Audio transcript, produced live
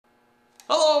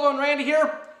Hello everyone, Randy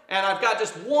here, and I've got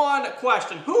just one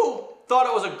question. Who thought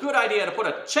it was a good idea to put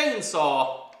a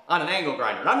chainsaw on an angle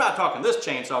grinder? And I'm not talking this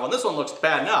chainsaw one, this one looks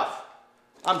bad enough.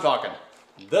 I'm talking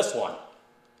this one.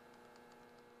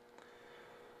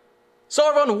 So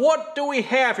everyone, what do we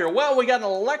have here? Well, we got an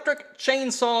electric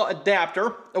chainsaw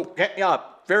adapter. Okay, yeah,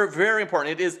 very, very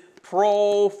important. It is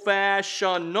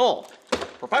professional.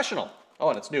 Professional. Oh,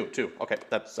 and it's new too. Okay,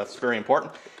 that's very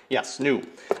important. Yes, new.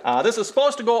 This is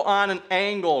supposed to go on an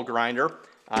angle grinder.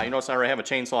 You notice I already have a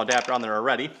chainsaw adapter on there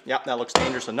already. Yep, that looks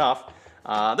dangerous enough.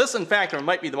 This, in fact,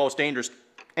 might be the most dangerous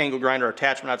angle grinder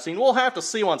attachment I've seen. We'll have to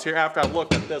see once here after I've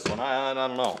looked at this one. I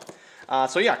don't know.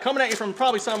 So yeah, coming at you from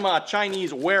probably some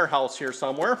Chinese warehouse here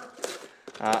somewhere.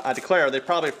 I declare, they're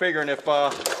probably figuring if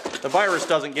the virus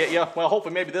doesn't get you, well,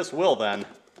 hopefully maybe this will then.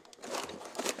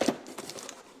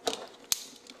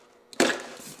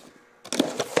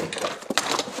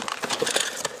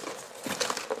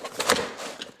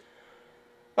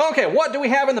 Okay, what do we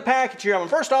have in the package here?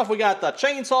 First off, we got the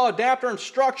chainsaw adapter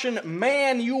instruction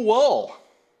manual.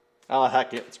 Oh,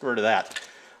 heck, let's get rid of that.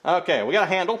 Okay, we got a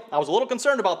handle. I was a little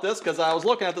concerned about this because I was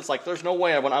looking at this like there's no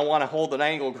way when I want to hold an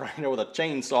angle grinder with a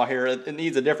chainsaw here, it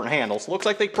needs a different handle. So it looks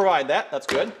like they provide that. That's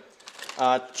good.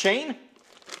 Chain.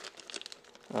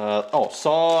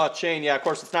 Saw chain. Yeah, of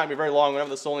course it's not going to be very long.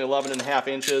 Remember, this is only 11.5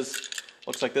 inches.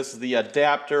 Looks like this is the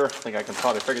adapter. I think I can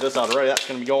probably figure this out already. That's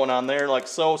going to be going on there like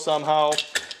so somehow.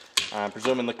 I'm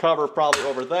presuming the cover probably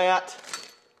over that.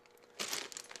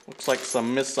 Looks like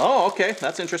some oh, okay,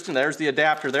 that's interesting. There's the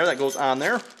adapter there that goes on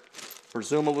there.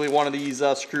 Presumably one of these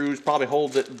screws probably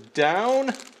holds it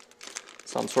down.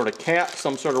 Some sort of cap,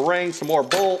 some sort of ring, some more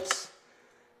bolts.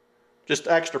 Just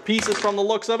extra pieces from the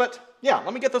looks of it. Yeah,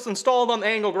 let me get this installed on the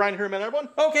angle grinder here in a minute, everyone.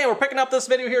 Okay, we're picking up this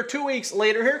video here 2 weeks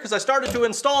later here because I started to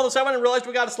install this oven and realized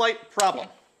we got a slight problem.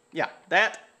 Yeah,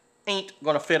 that ain't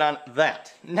gonna fit on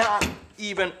that. Not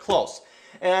even close.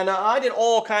 And I did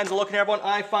all kinds of looking, everyone.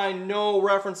 I find no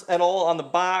reference at all on the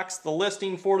box, the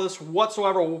listing for this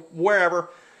whatsoever, wherever,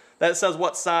 that says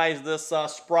what size this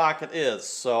sprocket is.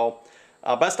 So,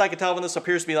 best I can tell, this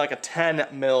appears to be like a 10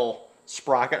 mil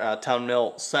sprocket, a 10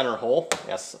 mil center hole.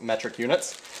 Yes, metric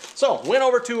units. So, went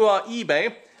over to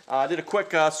eBay, did a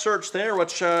quick search there,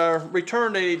 which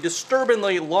returned a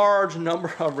disturbingly large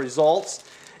number of results.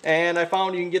 And I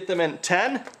found you can get them in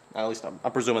 10, at least I'm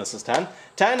presuming this is 10,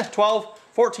 12,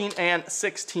 14, and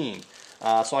 16.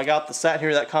 So I got the set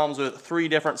here that comes with 3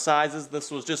 different sizes. This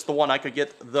was just the one I could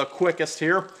get the quickest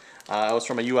here. It was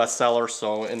from a US seller,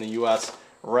 so in the US,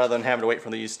 rather than having to wait for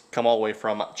these to come all the way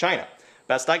from China.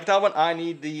 Best I can tell, I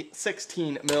need the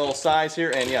 16 mil size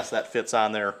here, and yes, that fits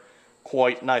on there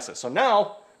quite nicely. So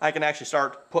now I can actually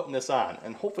start putting this on,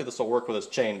 and hopefully this will work with this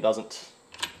chain. It doesn't,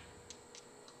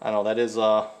 I know that is,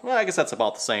 well, I guess that's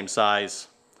about the same size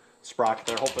sprocket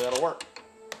there. Hopefully that'll work.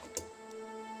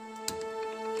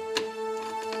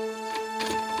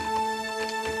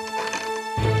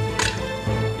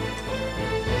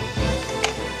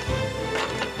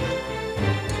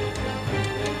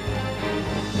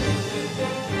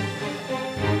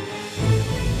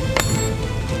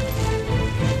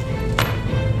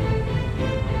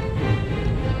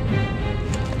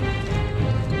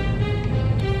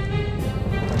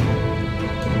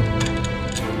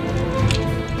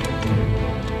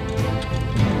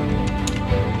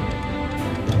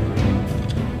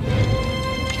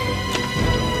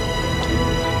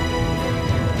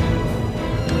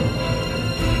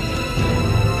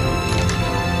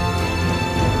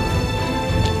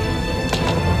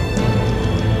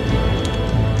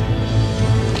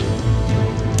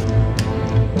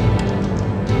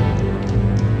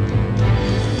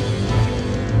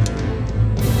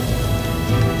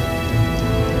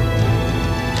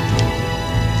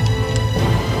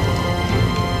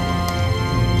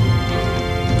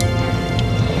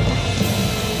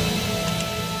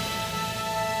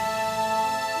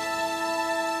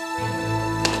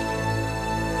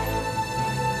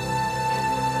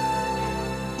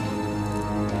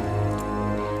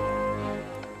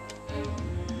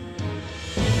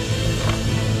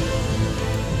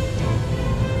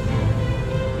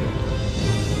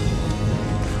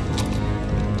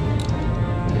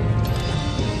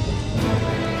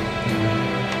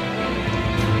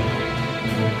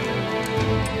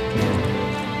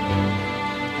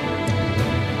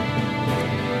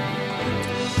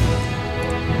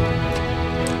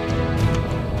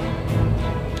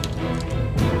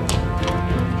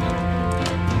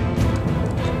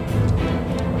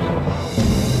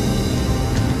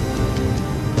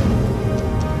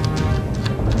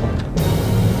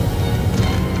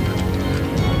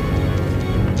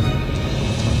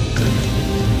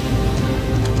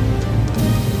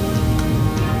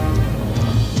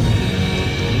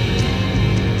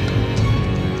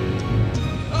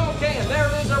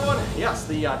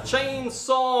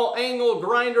 chainsaw angle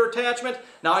grinder attachment.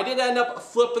 Now I did end up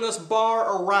flipping this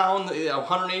bar around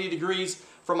 180 degrees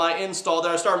from my install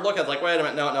there. I started looking, I was like, wait a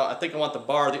minute, no, I think I want the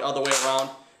bar the other way around.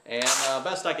 And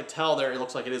best I could tell there, it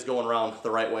looks like it is going around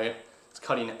the right way. It's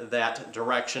cutting that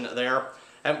direction there.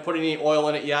 I haven't put any oil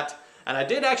in it yet. And I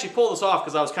did actually pull this off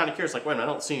because I was kind of curious, like, wait a minute,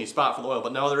 I don't see any spot for the oil.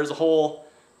 But no, there is a hole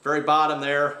very bottom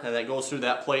there, and that goes through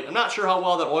that plate. I'm not sure how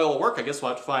well that oil will work. I guess we'll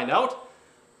have to find out.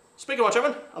 Speaking of which,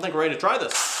 Evan, I think we're ready to try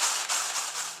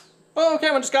this.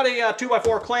 Okay, we just got a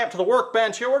 2x4 clamp to the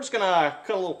workbench here. We're just going to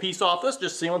cut a little piece off this,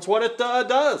 just see what it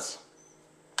does.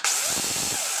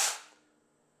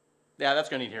 Yeah, that's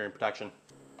going to need hearing protection.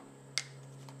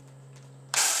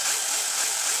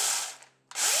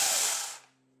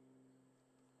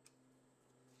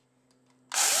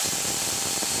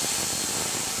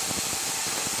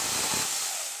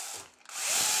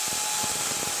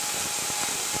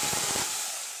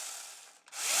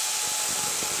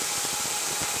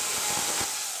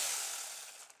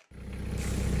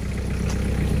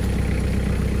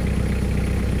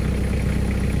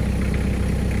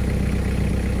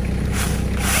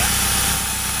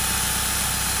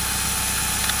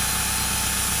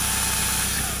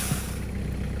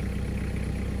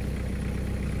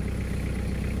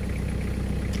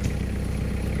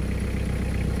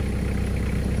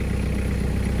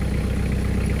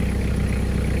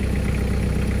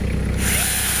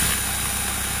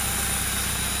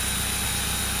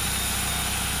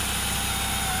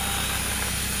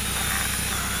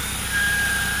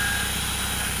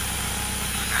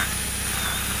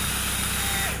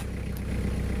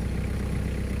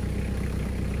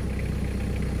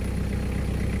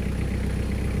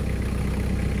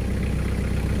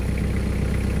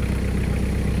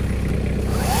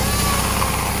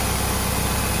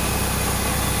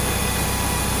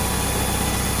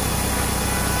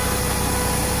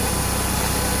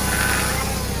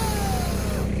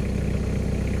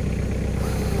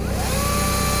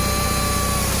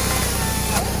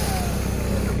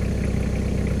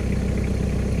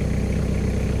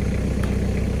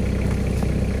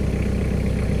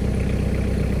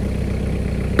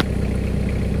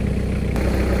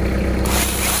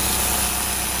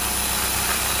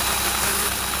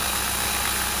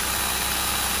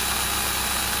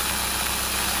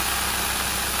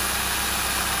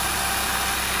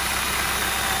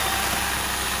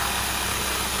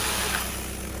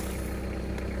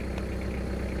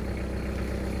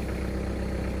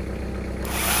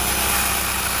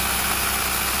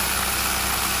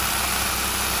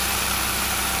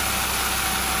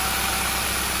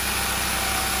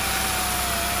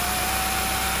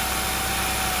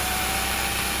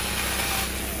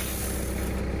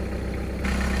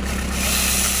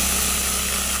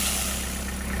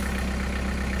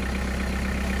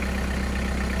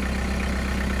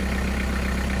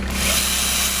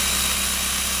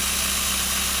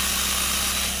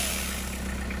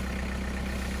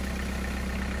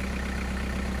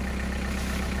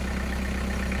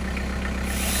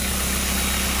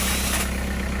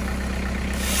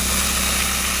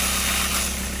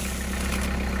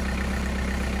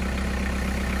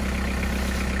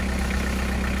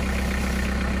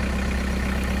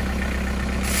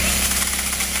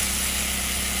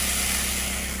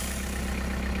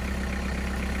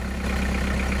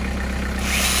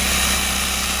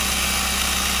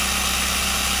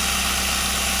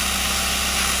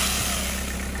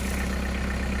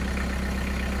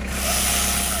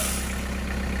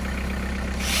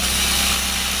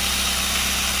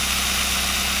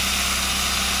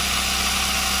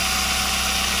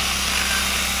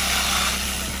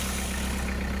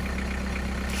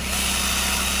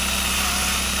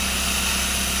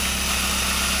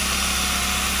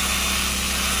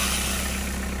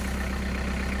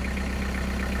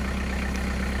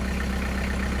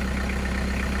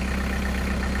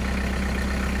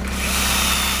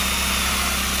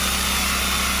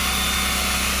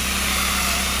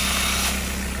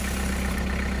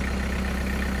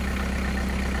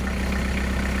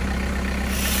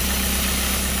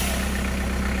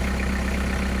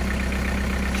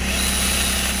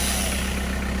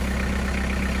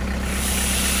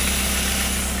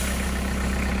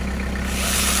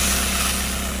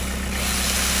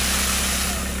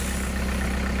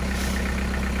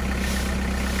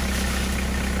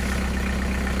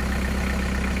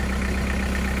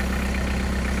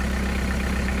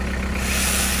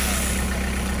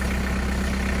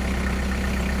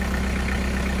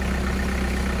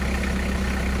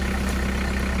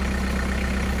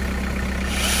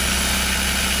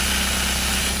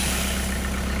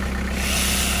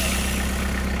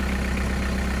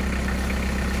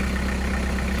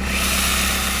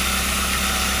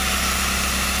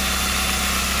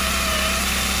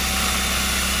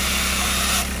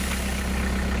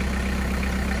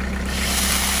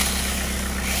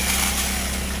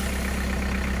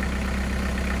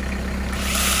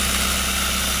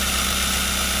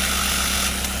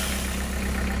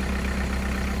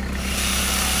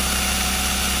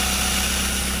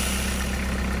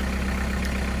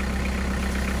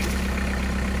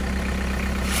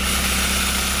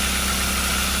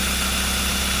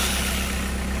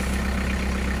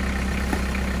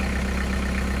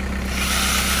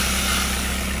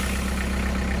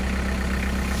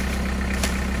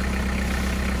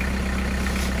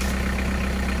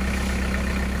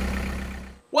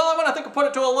 can put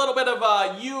it to a little bit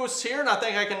of use here, and I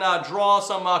think I can draw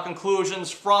some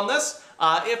conclusions from this.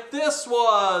 If this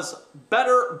was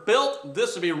better built,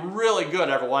 this would be really good,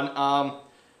 everyone.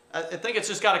 I think it's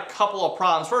just got a couple of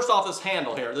problems. First off, this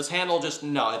handle here. This handle just,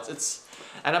 no, it's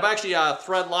and I've actually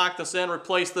thread locked this in,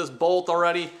 replaced this bolt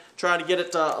already, trying to get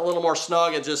it a little more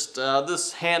snug. It just,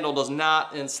 this handle does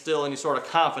not instill any sort of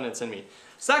confidence in me.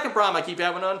 Second problem I keep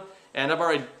having on, and I've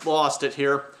already lost it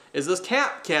here, is this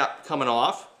cap coming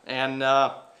off. And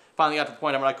finally got to the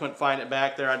point where I couldn't find it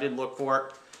back there. I did look for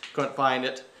it, couldn't find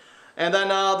it. And then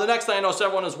the next thing I noticed,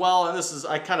 everyone as well, and this is,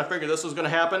 I kind of figured this was going to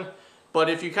happen, but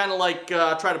if you kind of like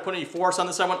try to put any force on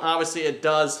this one, obviously it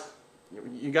does.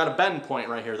 You got a bend point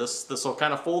right here. This will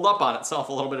kind of fold up on itself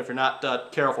a little bit if you're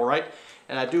not careful, right?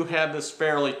 And I do have this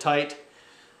fairly tight.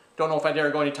 Don't know if I dare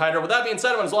go any tighter. With that being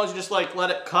said, as long as you just like let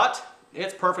it cut,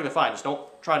 it's perfectly fine. Just don't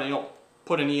try to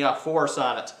put any force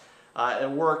on it. It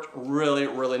worked really,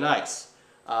 really nice.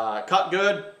 Cut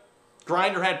good.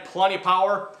 Grinder had plenty of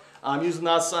power. I'm using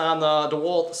this on the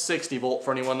DeWalt 60 volt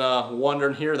for anyone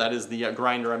wondering here. That is the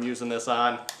grinder I'm using this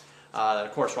on. That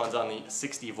of course runs on the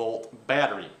 60 volt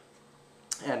battery.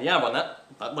 And yeah, but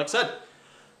that like I said,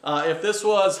 if this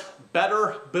was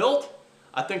better built,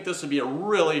 I think this would be a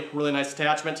really, really nice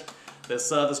attachment.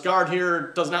 This guard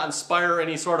here does not inspire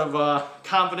any sort of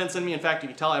confidence in me. In fact, you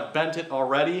can tell I've bent it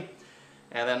already.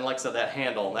 And then, like I said, that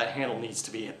handle needs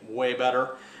to be way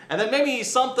better. And then maybe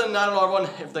something, I don't know, everyone,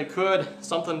 if they could,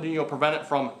 something to prevent it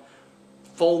from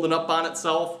folding up on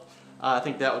itself. I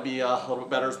think that would be a little bit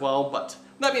better as well. But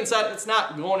that being said, it's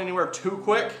not going anywhere too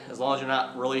quick, as long as you're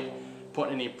not really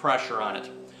putting any pressure on it.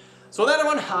 So with that,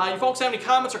 everyone, you folks have any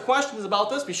comments or questions about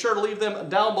this, be sure to leave them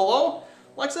down below.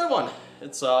 Like I said, everyone,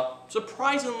 it's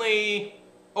surprisingly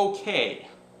okay.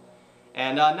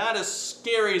 And not as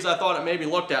scary as I thought it maybe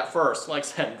looked at first. Like I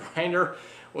said, grinder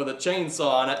with a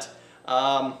chainsaw on it.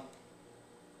 I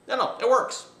don't know, it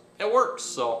works. It works.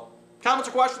 So, comments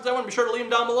or questions, everyone, be sure to leave them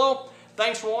down below.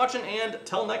 Thanks for watching, and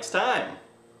till next time.